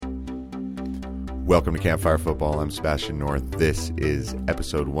Welcome to Campfire Football. I'm Sebastian North. This is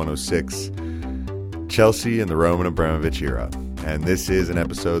episode 106, Chelsea and the Roman Abramovich era. And this is an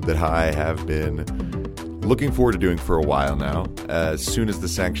episode that I have been looking forward to doing for a while now. As soon as the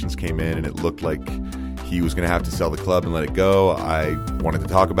sanctions came in and it looked like he was going to have to sell the club and let it go, I wanted to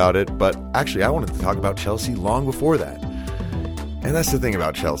talk about it. But actually, I wanted to talk about Chelsea long before that. And that's the thing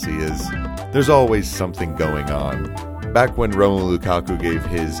about Chelsea is there's always something going on. Back when Romelu Lukaku gave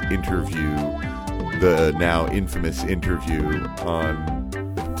his interview, the now infamous interview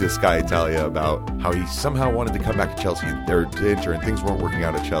on Sky Italia about how he somehow wanted to come back to Chelsea or to Inter and things weren't working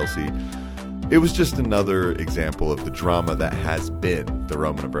out at Chelsea, it was just another example of the drama that has been the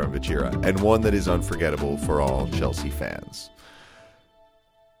Roman Abramovich era, and one that is unforgettable for all Chelsea fans.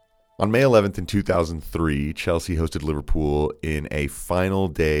 On May 11th in 2003, Chelsea hosted Liverpool in a final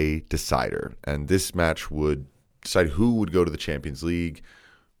day decider, and this match would decide who would go to the Champions League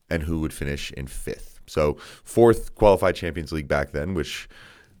and who would finish in fifth. So fourth qualified Champions League back then, which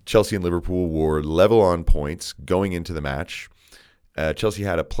Chelsea and Liverpool were level on points going into the match. Chelsea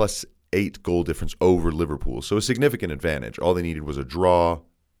had a +8 goal difference over Liverpool, so a significant advantage. All they needed was a draw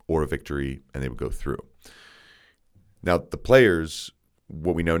or a victory, and they would go through. Now, the players,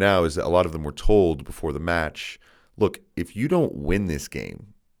 what we know now is that a lot of them were told before the match, look, if you don't win this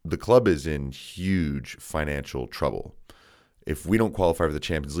game, the club is in huge financial trouble. If we don't qualify for the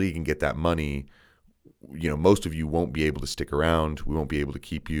Champions League and get that money, most of you won't be able to stick around. We won't be able to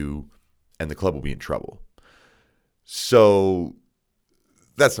keep you, and the club will be in trouble. So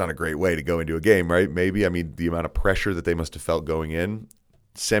that's not a great way to go into a game, right? Maybe. I mean, the amount of pressure that they must have felt going in.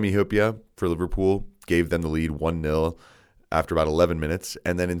 Sami Hyypiä for Liverpool gave them the lead 1-0 after about 11 minutes.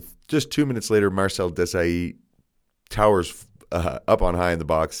 And then in just 2 minutes later, Marcel Desailly towers up on high in the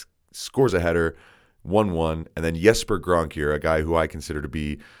box, scores a header, 1-1. And then Jesper Grønkjær, a guy who I consider to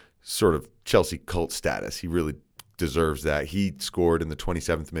be sort of Chelsea cult status. He really deserves that. He scored in the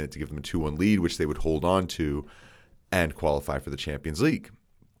 27th minute to give them a 2-1 lead, which they would hold on to and qualify for the Champions League.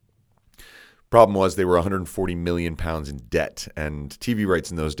 Problem was they were £140 million in debt, and TV rights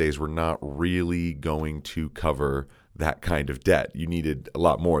in those days were not really going to cover that kind of debt. You needed a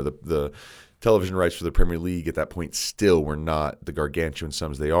lot more. The television rights for the Premier League at that point still were not the gargantuan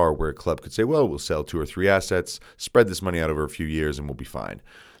sums they are, where a club could say, well, we'll sell 2 or 3 assets, spread this money out over a few years, and we'll be fine.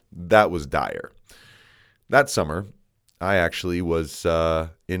 That was dire. That summer, I actually was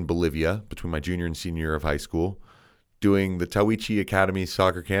in Bolivia between my junior and senior year of high school doing the Tawichi Academy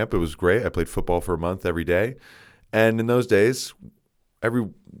soccer camp. It was great. I played football for a month every day. And in those days, every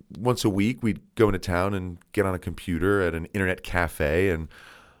once a week, we'd go into town and get on a computer at an internet cafe, and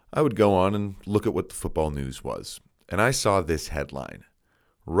I would go on and look at what the football news was. And I saw this headline: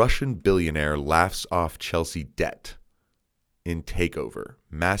 Russian billionaire laughs off Chelsea debt in takeover.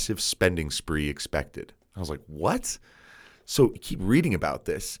 Massive spending spree expected. I was like, what? So keep reading about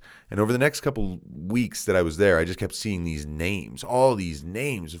this. And over the next couple weeks that I was there, I just kept seeing these names, all these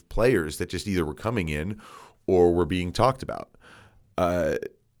names of players that just either were coming in or were being talked about.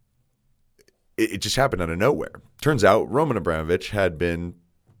 It just happened out of nowhere. Turns out Roman Abramovich had been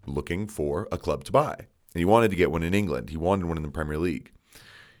looking for a club to buy. And he wanted to get one in England. He wanted one in the Premier League.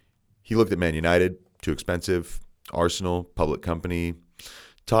 He looked at Man United, too expensive. Arsenal, public company.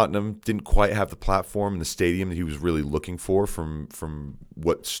 Tottenham didn't quite have the platform and the stadium that he was really looking for from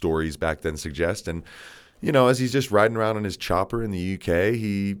what stories back then suggest. And, as he's just riding around on his chopper in the UK,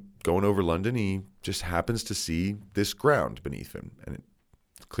 he going over London, he just happens to see this ground beneath him. And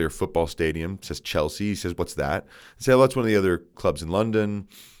it's a clear football stadium. It says Chelsea. He says, what's that? I say, well, that's one of the other clubs in London.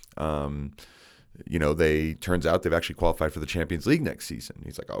 Turns out they've actually qualified for the Champions League next season.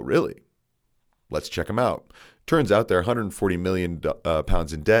 He's like, oh, really? Let's check them out. Turns out they're £140 million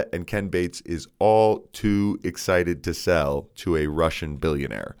in debt, and Ken Bates is all too excited to sell to a Russian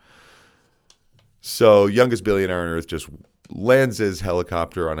billionaire. So youngest billionaire on earth just lands his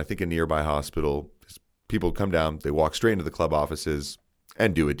helicopter on, I think, a nearby hospital. People come down, they walk straight into the club offices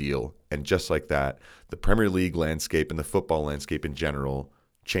and do a deal. And just like that, the Premier League landscape and the football landscape in general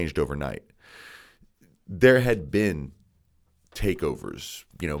changed overnight. There had been takeovers,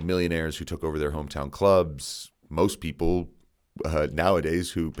 millionaires who took over their hometown clubs. Most people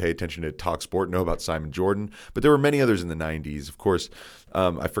nowadays who pay attention to TalkSport know about Simon Jordan, but there were many others in the 90s. Of course,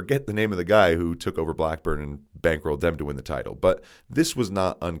 I forget the name of the guy who took over Blackburn and bankrolled them to win the title, but this was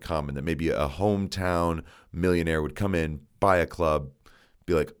not uncommon that maybe a hometown millionaire would come in, buy a club,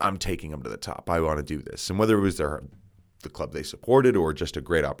 be like, I'm taking them to the top. I want to do this. And whether it was the club they supported or just a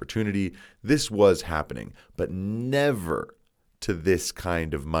great opportunity, this was happening, but never to this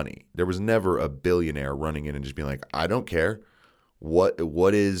kind of money. There was never a billionaire running in and just being like, I don't care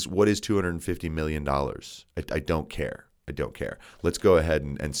What is $250 million? I don't care. I don't care. Let's go ahead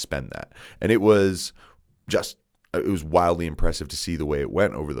and spend that. And it was wildly impressive to see the way it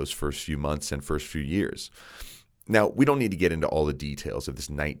went over those first few months and first few years. Now, we don't need to get into all the details of this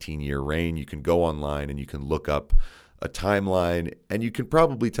 19-year reign. You can go online and you can look up a timeline, and you can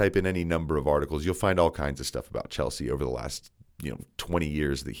probably type in any number of articles. You'll find all kinds of stuff about Chelsea over the last 20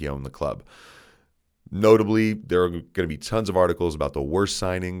 years that he owned the club. Notably, there are going to be tons of articles about the worst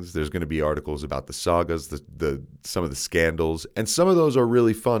signings. There's going to be articles about the sagas, some of the scandals, and some of those are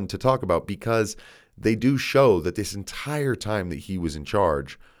really fun to talk about because they do show that this entire time that he was in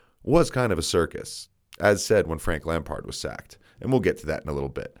charge was kind of a circus, as said when Frank Lampard was sacked. And we'll get to that in a little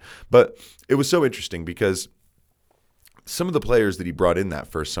bit. But it was so interesting because some of the players that he brought in that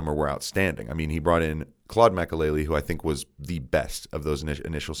first summer were outstanding. I mean, he brought in Claude Makélélé, who I think was the best of those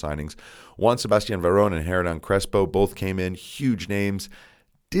initial signings. Juan Sebastián Veron and Hernan Crespo both came in, huge names,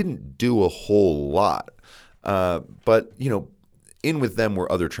 didn't do a whole lot. But, in with them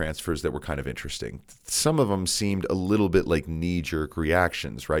were other transfers that were kind of interesting. Some of them seemed a little bit like knee-jerk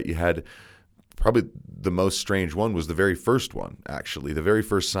reactions, right? You had probably the most strange one was the very first one, actually. The very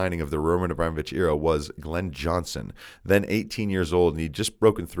first signing of the Roman Abramovich era was Glenn Johnson, then 18 years old, and he'd just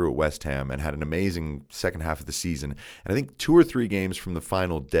broken through at West Ham and had an amazing second half of the season. And I think 2 or 3 games from the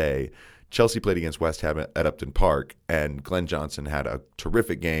final day, Chelsea played against West Ham at Upton Park, and Glenn Johnson had a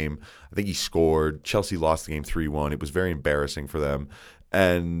terrific game. I think he scored. Chelsea lost the game 3-1. It was very embarrassing for them.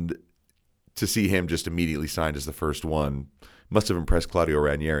 And to see him just immediately signed as the first one must have impressed Claudio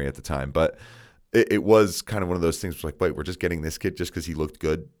Ranieri at the time. But it was kind of one of those things where wait, we're just getting this kid just because he looked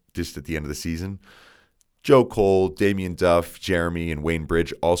good just at the end of the season. Joe Cole, Damien Duff, Jeremy, and Wayne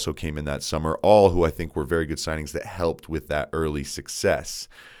Bridge also came in that summer, all who I think were very good signings that helped with that early success.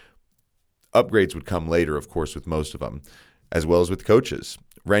 Upgrades would come later, of course, with most of them, as well as with coaches.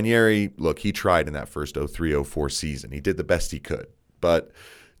 Ranieri, look, he tried in that first 03-04 season. He did the best he could. But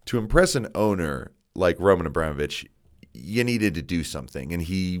to impress an owner like Roman Abramovich, you needed to do something, and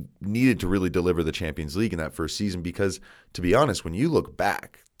he needed to really deliver the Champions League in that first season because, to be honest, when you look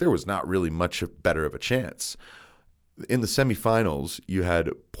back, there was not really much better of a chance. In the semifinals, you had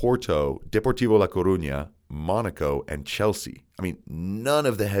Porto, Deportivo La Coruña, Monaco, and Chelsea. I mean, none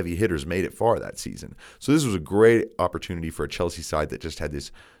of the heavy hitters made it far that season. So this was a great opportunity for a Chelsea side that just had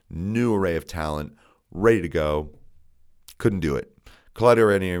this new array of talent, ready to go. Couldn't do it. Claudio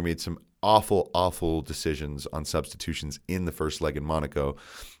Ranieri made some awful decisions on substitutions in the first leg in Monaco.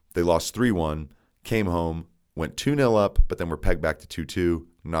 They lost 3-1, came home, went 2-0 up, but then were pegged back to 2-2,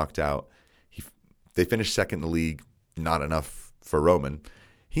 knocked out. They finished second in the league, not enough for Roman.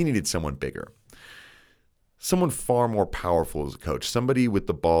 He needed someone bigger. Someone far more powerful as a coach, somebody with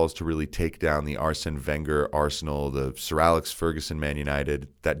the balls to really take down the Arsene Wenger Arsenal, the Sir Alex Ferguson Man United,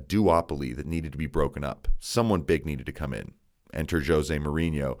 that duopoly that needed to be broken up. Someone big needed to come in. Enter Jose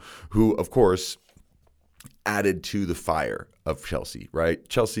Mourinho, who, of course, added to the fire of Chelsea, right?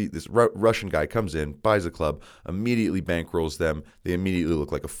 Chelsea, this Russian guy comes in, buys the club, immediately bankrolls them. They immediately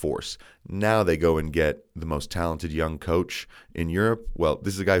look like a force. Now they go and get the most talented young coach in Europe. Well,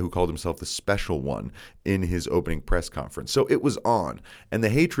 this is a guy who called himself the special one in his opening press conference. So it was on. And the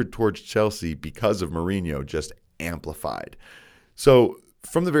hatred towards Chelsea because of Mourinho just amplified. So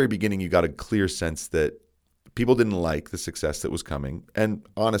from the very beginning, you got a clear sense that people didn't like the success that was coming. And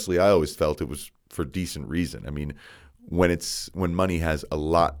honestly, I always felt it was for decent reason. I mean, when money has a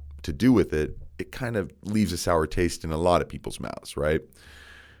lot to do with it, it kind of leaves a sour taste in a lot of people's mouths, right?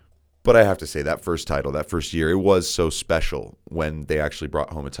 But I have to say, that first title, that first year, it was so special when they actually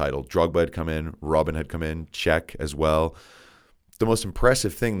brought home a title. Drogba had come in, Robben had come in, Cech as well. The most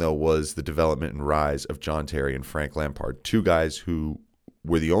impressive thing, though, was the development and rise of John Terry and Frank Lampard, 2 guys who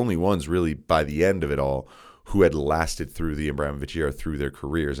were the only ones really by the end of it all who had lasted through the Abramovich era through their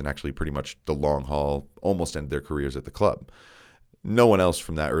careers and actually pretty much the long haul, almost ended their careers at the club. No one else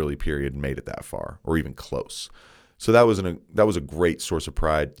from that early period made it that far or even close. So that was a great source of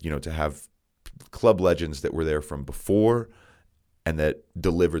pride, to have club legends that were there from before and that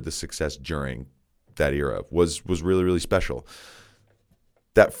delivered the success during that era was really, really special.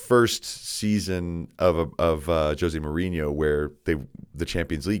 That first season of Jose Mourinho, where the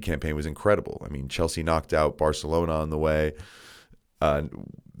Champions League campaign was incredible. I mean, Chelsea knocked out Barcelona on the way.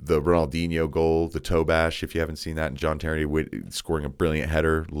 The Ronaldinho goal, the toe bash, if you haven't seen that, and John Terry scoring a brilliant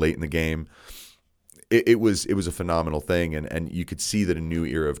header late in the game. It was a phenomenal thing, and you could see that a new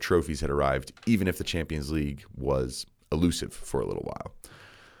era of trophies had arrived, even if the Champions League was elusive for a little while.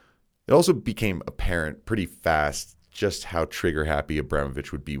 It also became apparent pretty fast just how trigger-happy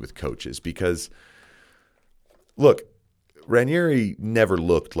Abramovich would be with coaches because, look, Ranieri never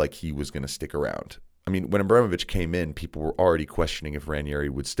looked like he was going to stick around. I mean, when Abramovich came in, people were already questioning if Ranieri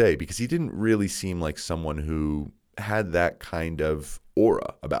would stay because he didn't really seem like someone who had that kind of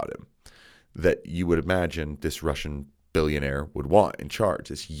aura about him that you would imagine this Russian billionaire would want in charge,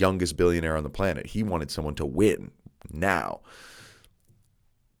 this youngest billionaire on the planet. He wanted someone to win now.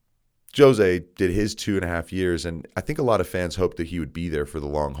 Jose did his 2.5 years, and I think a lot of fans hoped that he would be there for the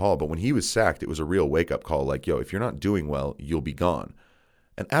long haul. But when he was sacked, it was a real wake-up call like, yo, if you're not doing well, you'll be gone.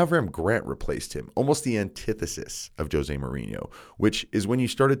 And Avram Grant replaced him, almost the antithesis of Jose Mourinho, which is when you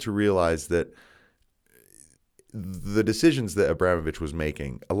started to realize that the decisions that Abramovich was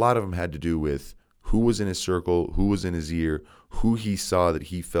making, a lot of them had to do with who was in his circle, who was in his ear, who he saw that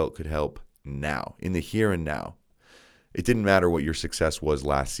he felt could help now, in the here and now. It didn't matter what your success was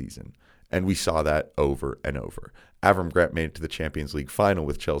last season. And we saw that over and over. Avram Grant made it to the Champions League final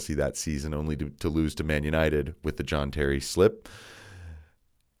with Chelsea that season, only to lose to Man United with the John Terry slip.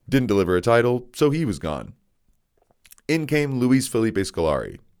 Didn't deliver a title, so he was gone. In came Luis Felipe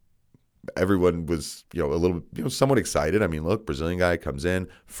Scolari. Everyone was, a little, somewhat excited. I mean, look, Brazilian guy comes in.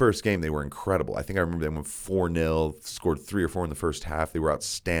 First game, they were incredible. I think I remember they went 4-0, scored 3 or 4 in the first half. They were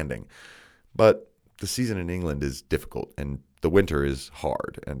outstanding. But the season in England is difficult, and the winter is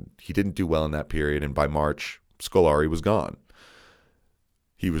hard. And he didn't do well in that period, and by March, Scolari was gone.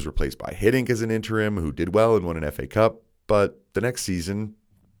 He was replaced by Hiddink as an interim, who did well and won an FA Cup. But the next season,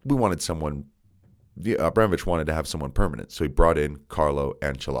 we wanted someone, Abramovich wanted to have someone permanent. So he brought in Carlo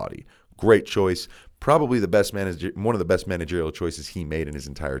Ancelotti. Great choice. Probably one of the best managerial choices he made in his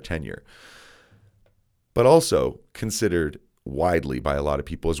entire tenure. But also considered widely by a lot of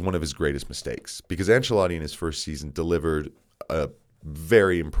people as one of his greatest mistakes, because Ancelotti in his first season delivered a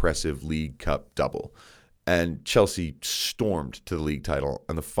very impressive League Cup double. And Chelsea stormed to the league title.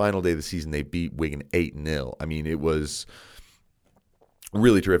 On the final day of the season, they beat Wigan 8-0. I mean, it was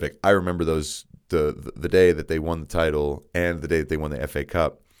really terrific. I remember the day that they won the title and the day that they won the FA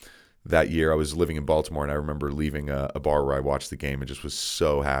Cup. That year, I was living in Baltimore, and I remember leaving a bar where I watched the game and just was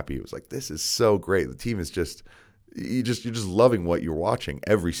so happy. It was like, this is so great. The team is you're just loving what you're watching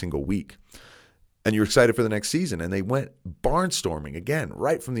every single week. And you're excited for the next season. And they went barnstorming again,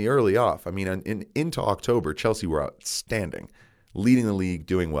 right from the early off. I mean, into October, Chelsea were outstanding, leading the league,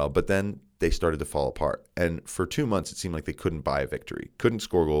 doing well. But then they started to fall apart. And for 2 months, it seemed like they couldn't buy a victory, couldn't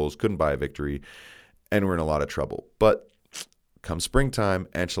score goals, couldn't buy a victory, and were in a lot of trouble. But come springtime,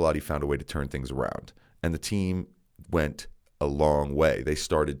 Ancelotti found a way to turn things around, and the team went a long way. They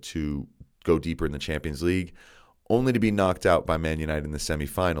started to go deeper in the Champions League, only to be knocked out by Man United in the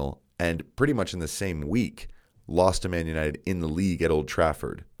semifinal, and pretty much in the same week, lost to Man United in the league at Old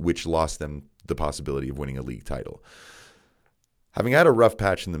Trafford, which lost them the possibility of winning a league title. Having had a rough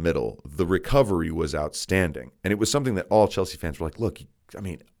patch in the middle, the recovery was outstanding, and it was something that all Chelsea fans were like, look, I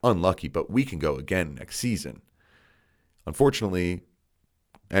mean, unlucky, but we can go again next season. Unfortunately,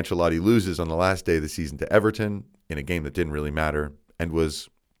 Ancelotti loses on the last day of the season to Everton in a game that didn't really matter and was,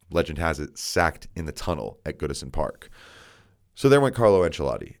 legend has it, sacked in the tunnel at Goodison Park. So there went Carlo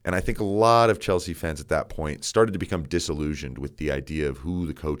Ancelotti. And I think a lot of Chelsea fans at that point started to become disillusioned with the idea of who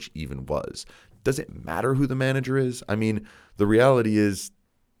the coach even was. Does it matter who the manager is? I mean, the reality is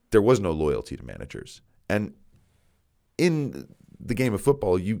there was no loyalty to managers. And in the game of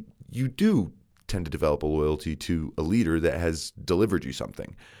football, you do tend to develop a loyalty to a leader that has delivered you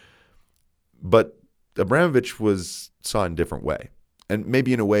something. But Abramovich saw in a different way, and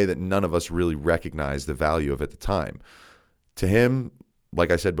maybe in a way that none of us really recognized the value of at the time. To him,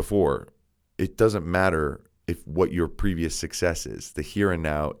 like I said before, it doesn't matter if what your previous success is. The here and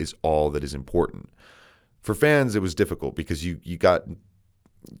now is all that is important. For fans, it was difficult because you got,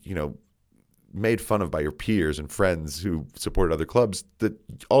 made fun of by your peers and friends who supported other clubs, that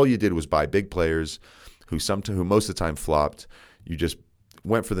all you did was buy big players who most of the time flopped. You just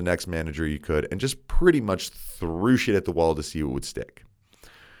went for the next manager you could and just pretty much threw shit at the wall to see what would stick.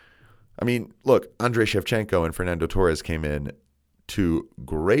 I mean, look, Andrei Shevchenko and Fernando Torres came in to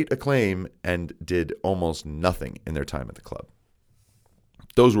great acclaim and did almost nothing in their time at the club.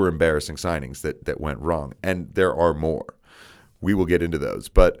 Those were embarrassing signings that went wrong, and there are more. We will get into those.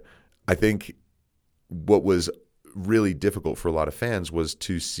 But I think what was really difficult for a lot of fans was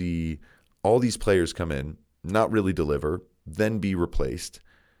to see all these players come in, not really deliver, then be replaced.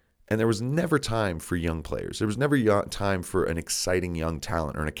 And there was never time for young players. There was never time for an exciting young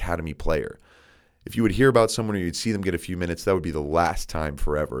talent or an academy player. If you would hear about someone or you'd see them get a few minutes, that would be the last time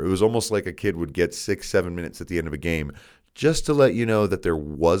forever. It was almost like a kid would get 6-7 minutes at the end of a game just to let you know that there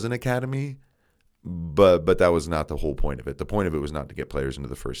was an academy, but that was not the whole point of it. The point of it was not to get players into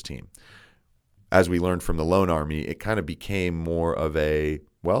the first team. as we learned from the loan army, it kind of became more of a,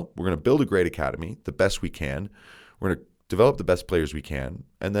 well, we're going to build a great academy, the best we can. We're going to develop the best players we can.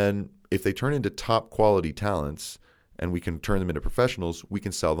 And then if they turn into top quality talents and we can turn them into professionals, we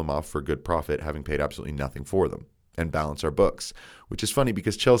can sell them off for good profit, having paid absolutely nothing for them, and balance our books. Which is funny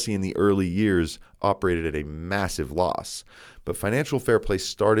because Chelsea in the early years operated at a massive loss. But financial fair play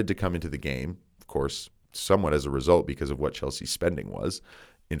started to come into the game, of course, somewhat as a result because of what Chelsea's spending was.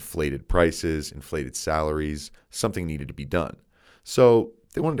 Inflated prices, inflated salaries, something needed to be done. So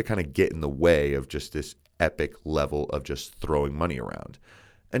they wanted to kind of get in the way of just this epic level of just throwing money around.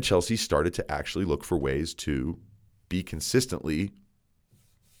 And Chelsea started to actually look for ways to be consistently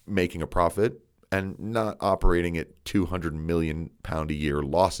making a profit and not operating at £200 million a year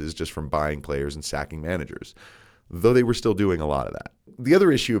losses just from buying players and sacking managers, though they were still doing a lot of that. The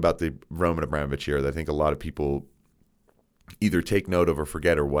other issue about the Roman Abramovich era that I think a lot of people either take note of or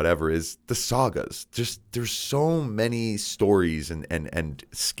forget or whatever is the sagas. Just there's so many stories and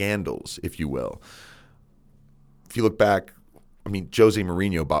scandals, if you will. If you look back, I mean, Jose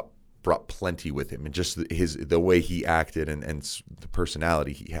Mourinho brought plenty with him, and just the way he acted and the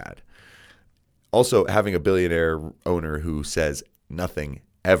personality he had. Also, having a billionaire owner who says nothing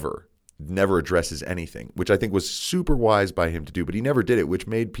ever, never addresses anything, which I think was super wise by him to do, but he never did it, which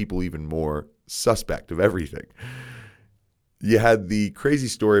made people even more suspect of everything. You had the crazy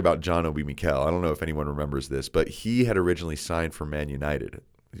story about John Obi Mikel. I don't know if anyone remembers this, but he had originally signed for Man United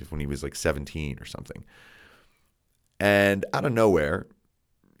when he was like 17 or something. And out of nowhere,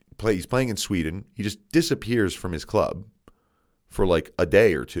 he's playing in Sweden. He just disappears from his club for like a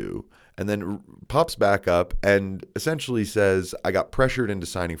day or two, and then pops back up and essentially says, I got pressured into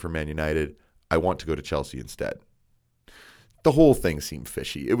signing for Man United. I want to go to Chelsea instead. The whole thing seemed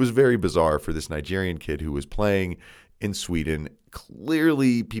fishy. It was very bizarre for this Nigerian kid who was playing in Sweden.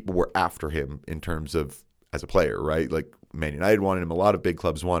 Clearly, people were after him in terms of as a player, right? Like Man United wanted him. A lot of big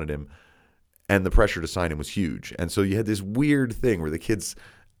clubs wanted him. And the pressure to sign him was huge. And so you had this weird thing where the kids,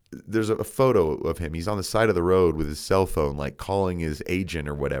 there's a photo of him. He's on the side of the road with his cell phone, like calling his agent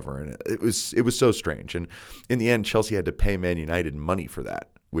or whatever. And it was so strange. And in the end, Chelsea had to pay Man United money for that,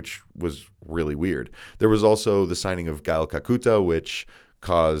 which was really weird. There was also the signing of Gael Kakuta, which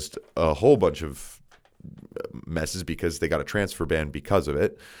caused a whole bunch of messes because they got a transfer ban because of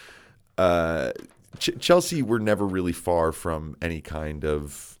it. Chelsea were never really far from any kind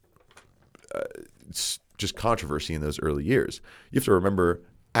of just controversy in those early years. You have to remember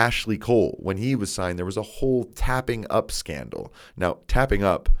Ashley Cole, when he was signed, there was a whole tapping up scandal. Now, tapping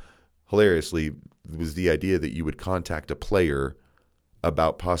up, hilariously, was the idea that you would contact a player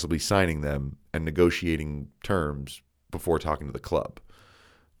about possibly signing them and negotiating terms before talking to the club.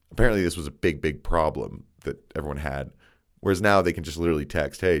 Apparently, this was a big problem that everyone had. Whereas now they can just literally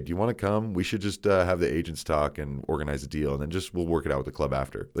text, hey, do you want to come? We should just have the agents talk and organize a deal, and then we'll work it out with the club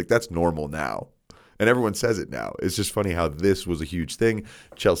after. Like, that's normal now. And everyone says it now. It's just funny how this was a huge thing.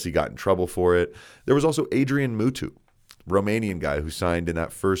 Chelsea got in trouble for it. There was also Adrian Mutu, Romanian guy who signed in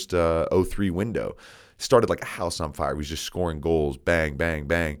that first 03 window. Started like a house on fire. He was just scoring goals, bang, bang,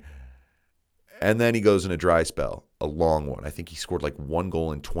 bang. And then he goes in a dry spell, a long one. I think he scored like 1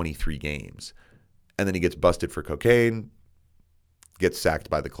 goal in 23 games. And then he gets busted for cocaine, gets sacked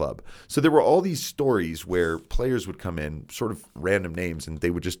by the club. So there were all these stories where players would come in, sort of random names, and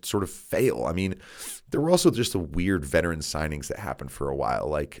they would just sort of fail. I mean, there were also just the weird veteran signings that happened for a while,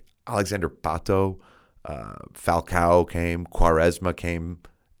 like Alexander Pato, Falcao came, Quaresma came,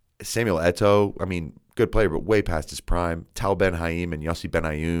 Samuel Eto'o, I mean, good player, but way past his prime, Tal Ben Haim and Yossi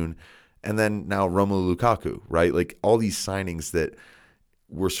Benayoun, and then now Romelu Lukaku, right? Like all these signings that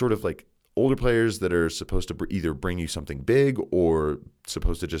were sort of like older players that are supposed to either bring you something big or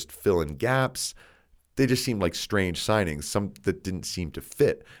supposed to just fill in gaps. They just seemed like strange signings, some that didn't seem to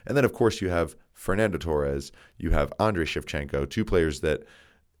fit. And then, of course, you have Fernando Torres, you have Andrei Shevchenko, 2 players that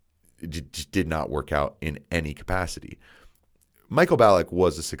just did not work out in any capacity. Michael Ballack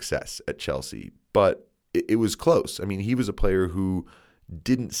was a success at Chelsea, but it was close. I mean, he was a player who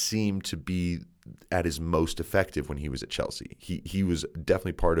didn't seem to be at his most effective when he was at Chelsea. He was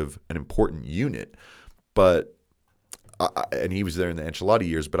definitely part of an important unit, but and he was there in the Ancelotti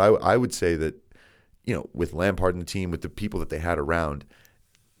years. But I would say that, you know, with Lampard in the team, with the people that they had around,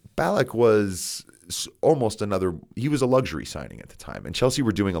 Ballack was almost another. He was a luxury signing at the time, and Chelsea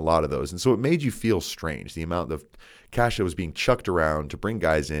were doing a lot of those, and so it made you feel strange, the amount of cash that was being chucked around to bring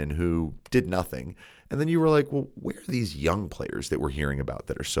guys in who did nothing, and then you were like, well, where are these young players that we're hearing about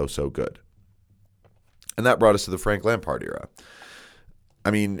that are so good? And that brought us to the Frank Lampard era.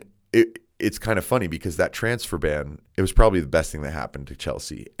 I mean, it's kind of funny because that transfer ban, it was probably the best thing that happened to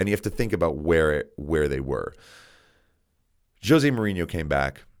Chelsea. And you have to think about where they were. Jose Mourinho came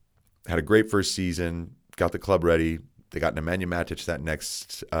back, had a great first season, got the club ready. They got Nemanja Matic that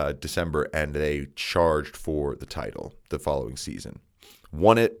next December, and they charged for the title the following season.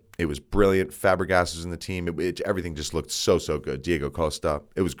 Won it. It was brilliant. Fabregas was in the team. Everything just looked so good. Diego Costa.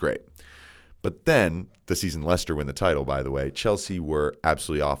 It was great. But then, the season Leicester win the title, by the way, Chelsea were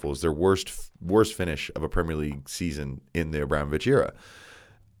absolutely awful. It was their worst finish of a Premier League season in the Abramovich era.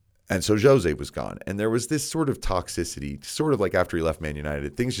 And so Jose was gone. And there was this sort of toxicity, sort of like after he left Man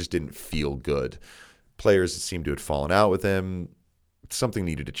United. Things just didn't feel good. Players seemed to have fallen out with him. Something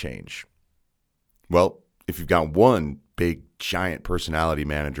needed to change. Well, if you've got one big, giant personality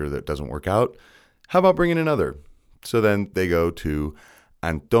manager that doesn't work out, how about bringing another? So then they go to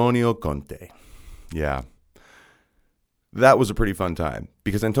Antonio Conte. Yeah. That was a pretty fun time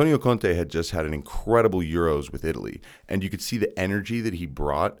because Antonio Conte had just had an incredible Euros with Italy, and you could see the energy that he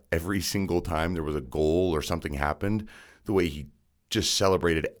brought every single time there was a goal or something happened, the way he just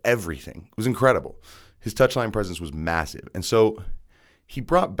celebrated everything. It was incredible. His touchline presence was massive, and so he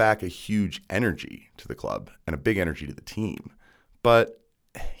brought back a huge energy to the club and a big energy to the team, but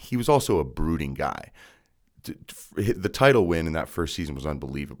he was also a brooding guy. The title win in that first season was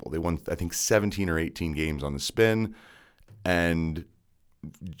unbelievable. They won, I think, 17 or 18 games on the spin and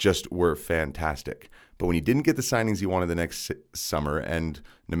just were fantastic. But when he didn't get the signings he wanted the next summer and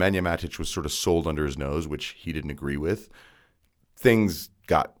Nemanja Matic was sort of sold under his nose, which he didn't agree with, things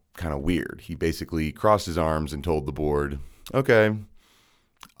got kind of weird. He basically crossed his arms and told the board, okay,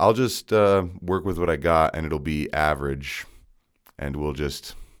 I'll just work with what I got and it'll be average and we'll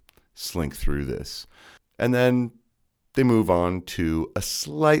just slink through this. And then they move on to a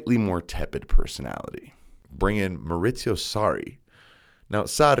slightly more tepid personality. Bring in Maurizio Sarri. Now,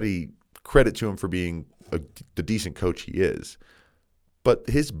 Sarri, credit to him for being the decent coach he is, but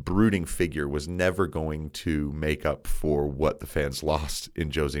his brooding figure was never going to make up for what the fans lost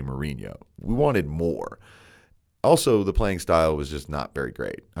in Jose Mourinho. We wanted more. Also, the playing style was just not very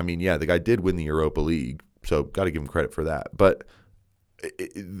great. I mean, yeah, the guy did win the Europa League, so got to give him credit for that. But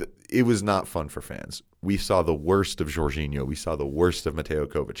it was not fun for fans. We saw the worst of Jorginho. We saw the worst of Mateo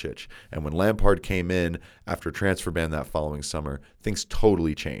Kovacic. And when Lampard came in after a transfer ban that following summer, things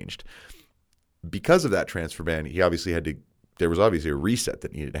totally changed. Because of that transfer ban, there was obviously a reset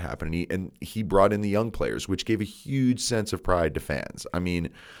that needed to happen. And he brought in the young players, which gave a huge sense of pride to fans. I mean,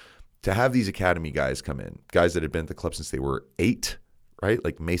 to have these academy guys come in, guys that had been at the club since they were 8, right?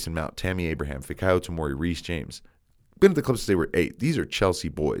 Like Mason Mount, Tammy Abraham, Fikayo Tomori, Reece James, been at the club since they were 8. These are Chelsea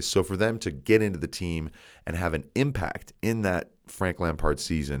boys. So for them to get into the team and have an impact in that Frank Lampard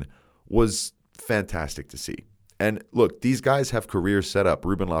season was fantastic to see. And look, these guys have careers set up.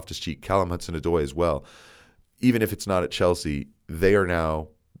 Ruben Loftus-Cheek, Callum Hudson-Odoi as well. Even if it's not at Chelsea, they are now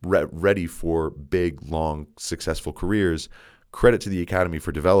ready for big, long, successful careers. Credit to the academy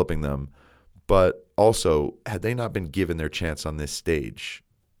for developing them. But also, had they not been given their chance on this stage,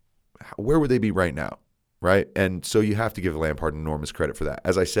 where would they be right now? Right? And so you have to give Lampard enormous credit for that.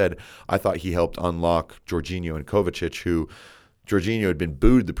 As I said, I thought he helped unlock Jorginho and Kovacic, who Jorginho had been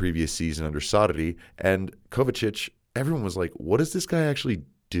booed the previous season under Sarri, and Kovacic, everyone was like, what does this guy actually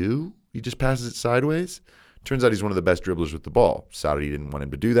do? He just passes it sideways? Turns out he's one of the best dribblers with the ball. Sarri didn't want him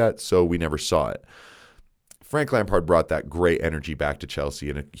to do that, so we never saw it. Frank Lampard brought that great energy back to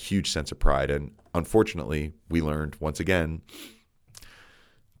Chelsea and a huge sense of pride, and unfortunately, we learned once again,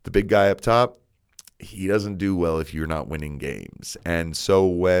 the big guy up top, he doesn't do well if you're not winning games. And so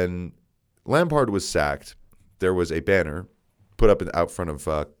when Lampard was sacked, there was a banner put up out front of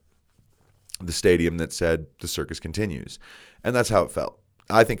the stadium that said, "The circus continues." And that's how it felt.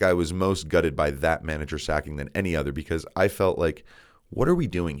 I think I was most gutted by that manager sacking than any other because I felt like, what are we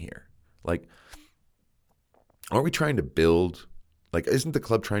doing here? Like, aren't we trying to build? Like, isn't the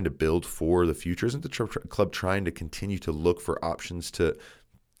club trying to build for the future? Isn't the club trying to continue to look for options to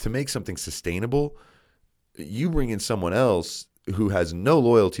make something sustainable? You bring in someone else who has no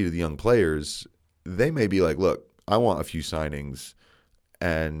loyalty to the young players, they may be like, look, I want a few signings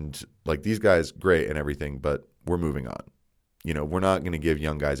and like these guys, great and everything, but we're moving on. You know, we're not going to give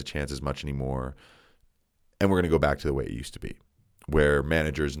young guys a chance as much anymore. And we're going to go back to the way it used to be, where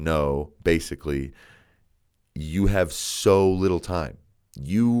managers know basically you have so little time.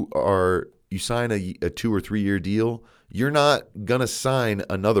 You sign a 2 or 3 year deal. You're not going to sign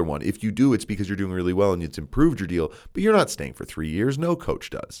another one. If you do, it's because you're doing really well and it's improved your deal, but you're not staying for 3 years. No coach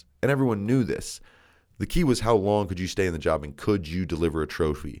does. And everyone knew this. The key was how long could you stay in the job and could you deliver a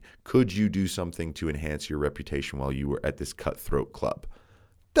trophy? Could you do something to enhance your reputation while you were at this cutthroat club?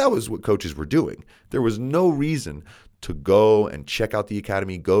 That was what coaches were doing. There was no reason to go and check out the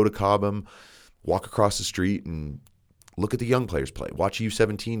academy, go to Cobham, walk across the street and look at the young players play, watch a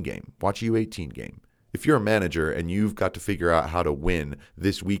U17 game, watch a U18 game. If you're a manager and you've got to figure out how to win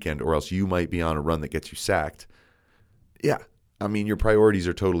this weekend or else you might be on a run that gets you sacked, yeah, I mean, your priorities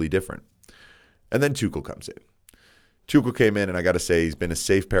are totally different. And then Tuchel comes in. Tuchel came in, and I got to say, he's been a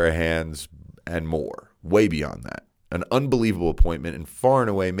safe pair of hands and more, way beyond that. An unbelievable appointment, and far and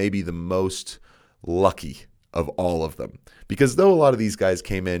away maybe the most lucky of all of them. Because though a lot of these guys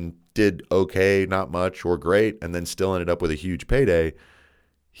came in, did okay, not much, or great, and then still ended up with a huge payday,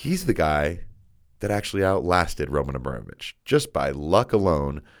 he's the guy that actually outlasted Roman Abramovich, just by luck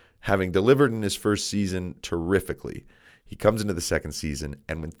alone, having delivered in his first season terrifically. He comes into the second season,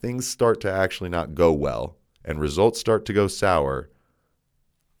 and when things start to actually not go well, and results start to go sour,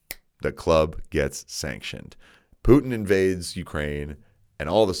 the club gets sanctioned. Putin invades Ukraine, and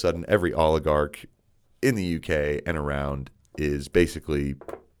all of a sudden, every oligarch in the UK and around is basically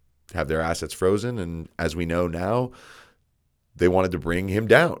have their assets frozen. And as we know now, they wanted to bring him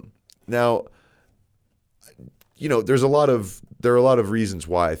down. Now, you know, there are a lot of reasons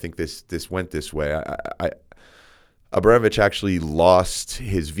why I think this went this way. Abramovich actually lost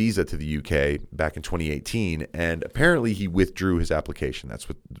his visa to the UK back in 2018, and apparently he withdrew his application. That's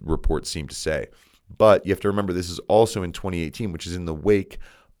what reports seem to say. But you have to remember, this is also in 2018, which is in the wake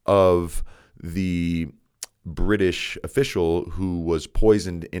of the British official who was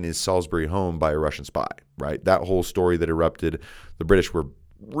poisoned in his Salisbury home by a Russian spy, right? That whole story that erupted, the British were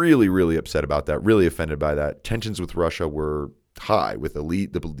really, really upset about that, really offended by that. Tensions with Russia were high with the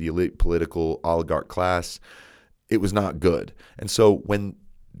elite political oligarch class. It was not good. And so when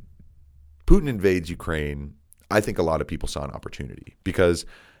Putin invades Ukraine, I think a lot of people saw an opportunity, because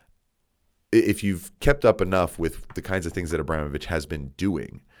if you've kept up enough with the kinds of things that Abramovich has been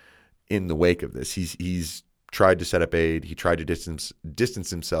doing in the wake of this, he's tried to set up aid. He tried to distance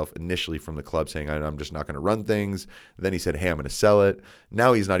himself initially from the club, saying, I'm just not going to run things. Then he said, hey, I'm going to sell it.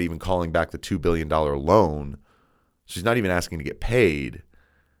 Now he's not even calling back the $2 billion loan. So he's not even asking to get paid.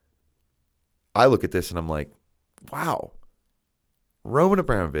 I look at this and I'm like, wow. Roman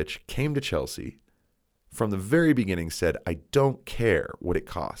Abramovich came to Chelsea, from the very beginning said, I don't care what it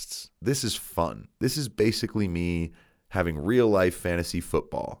costs. This is fun. This is basically me having real life fantasy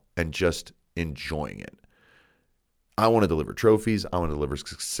football and just enjoying it. I want to deliver trophies. I want to deliver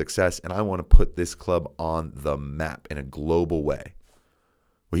success, and I want to put this club on the map in a global way.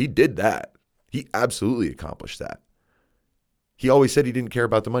 Well, he did that. He absolutely accomplished that. He always said he didn't care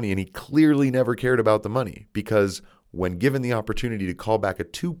about the money, and he clearly never cared about the money, because when given the opportunity to call back a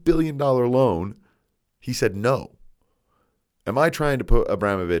 $2 billion loan, he said no. Am I trying to put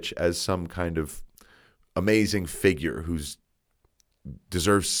Abramovich as some kind of amazing figure who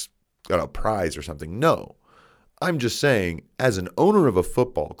deserves a prize or something? No. I'm just saying, as an owner of a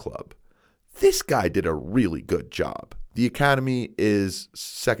football club, this guy did a really good job. The academy is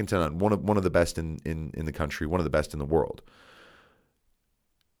second to none, one of the best in the country, one of the best in the world.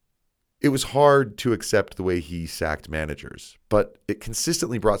 It was hard to accept the way he sacked managers, but it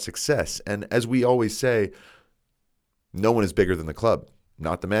consistently brought success. And as we always say, no one is bigger than the club,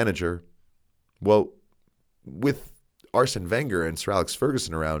 not the manager. Well, with Arsene Wenger and Sir Alex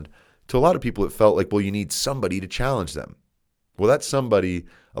Ferguson around, to a lot of people it felt like, well, you need somebody to challenge them. Well, that somebody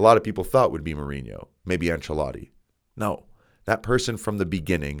a lot of people thought would be Mourinho, maybe Ancelotti. No, that person from the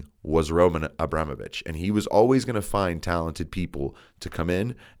beginning was Roman Abramovich, and he was always going to find talented people to come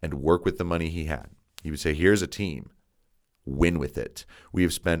in and work with the money he had. He would say, here's a team, win with it. We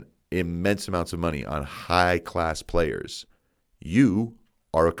have spent immense amounts of money on high-class players. You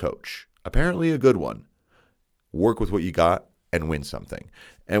are a coach, apparently a good one. Work with what you got and win something.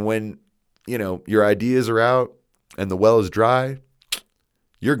 And when, your ideas are out and the well is dry,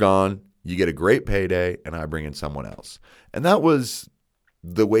 you're gone. You get a great payday, and I bring in someone else. And that was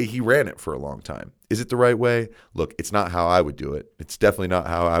the way he ran it for a long time. Is it the right way? Look, it's not how I would do it. It's definitely not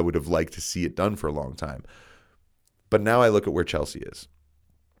how I would have liked to see it done for a long time. But now I look at where Chelsea is.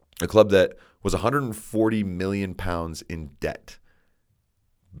 A club that was £140 million in debt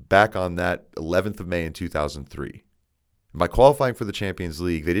back on that 11th of May in 2003. By qualifying for the Champions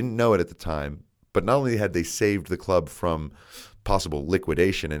League, they didn't know it at the time, but not only had they saved the club from possible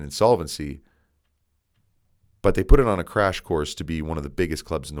liquidation and insolvency, but they put it on a crash course to be one of the biggest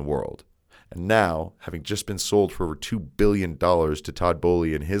clubs in the world. And now, having just been sold for over $2 billion to Todd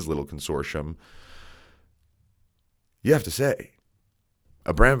Boehly and his little consortium, you have to say,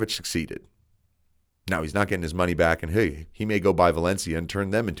 Abramovich succeeded. Now, he's not getting his money back, and hey, he may go buy Valencia and turn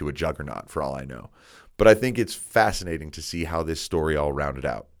them into a juggernaut for all I know. But I think it's fascinating to see how this story all rounded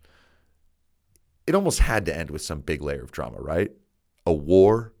out. It almost had to end with some big layer of drama, right? A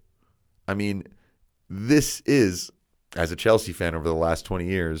war. I mean, this is, as a Chelsea fan over the last 20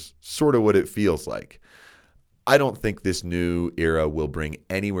 years, sort of what it feels like. I don't think this new era will bring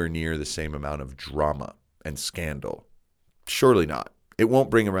anywhere near the same amount of drama and scandal. Surely not. It won't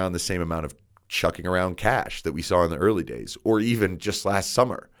bring around the same amount of chucking around cash that we saw in the early days, or even just last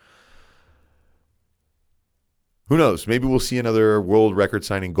summer. Who knows? Maybe we'll see another world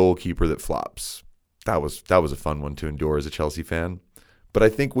record-signing goalkeeper that flops. That was a fun one to endure as a Chelsea fan. But I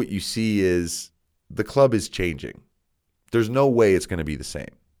think what you see is the club is changing. There's no way it's going to be the same.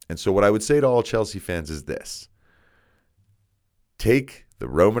 And so what I would say to all Chelsea fans is this. Take the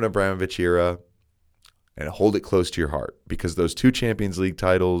Roman Abramovich era and hold it close to your heart, because those 2 Champions League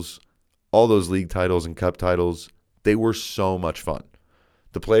titles, all those league titles and cup titles, they were so much fun.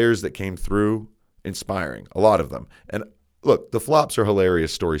 The players that came through, inspiring, a lot of them. And look, the flops are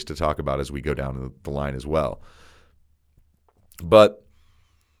hilarious stories to talk about as we go down the line as well. But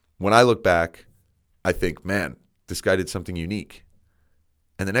when I look back, I think, man, this guy did something unique.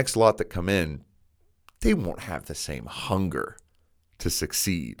 And the next lot that come in, they won't have the same hunger to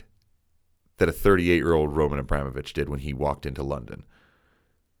succeed that a 38-year-old Roman Abramovich did when he walked into London.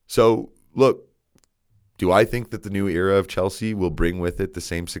 So, look, do I think that the new era of Chelsea will bring with it the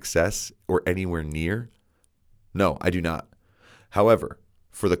same success or anywhere near? No, I do not. However,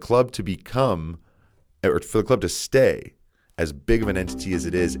 for the club to stay as big of an entity as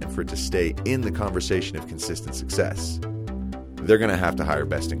it is, and for it to stay in the conversation of consistent success, they're going to have to hire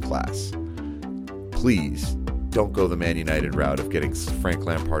best in class. Please don't go the Man United route of getting Frank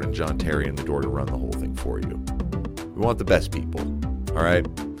Lampard and John Terry in the door to run the whole thing for you. We want the best people, all right?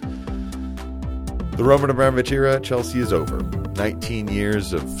 The Roman Abramovich era at Chelsea is over. 19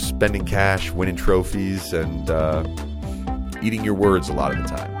 years of spending cash, winning trophies, and eating your words a lot of the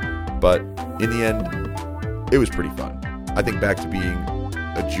time. But in the end, it was pretty fun. I think back to being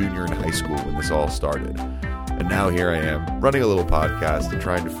a junior in high school when this all started. And now here I am, running a little podcast and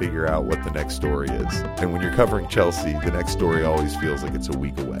trying to figure out what the next story is. And when you're covering Chelsea, the next story always feels like it's a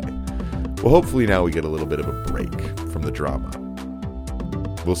week away. Well, hopefully now we get a little bit of a break from the drama.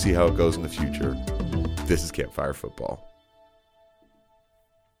 We'll see how it goes in the future. This is Campfire Football.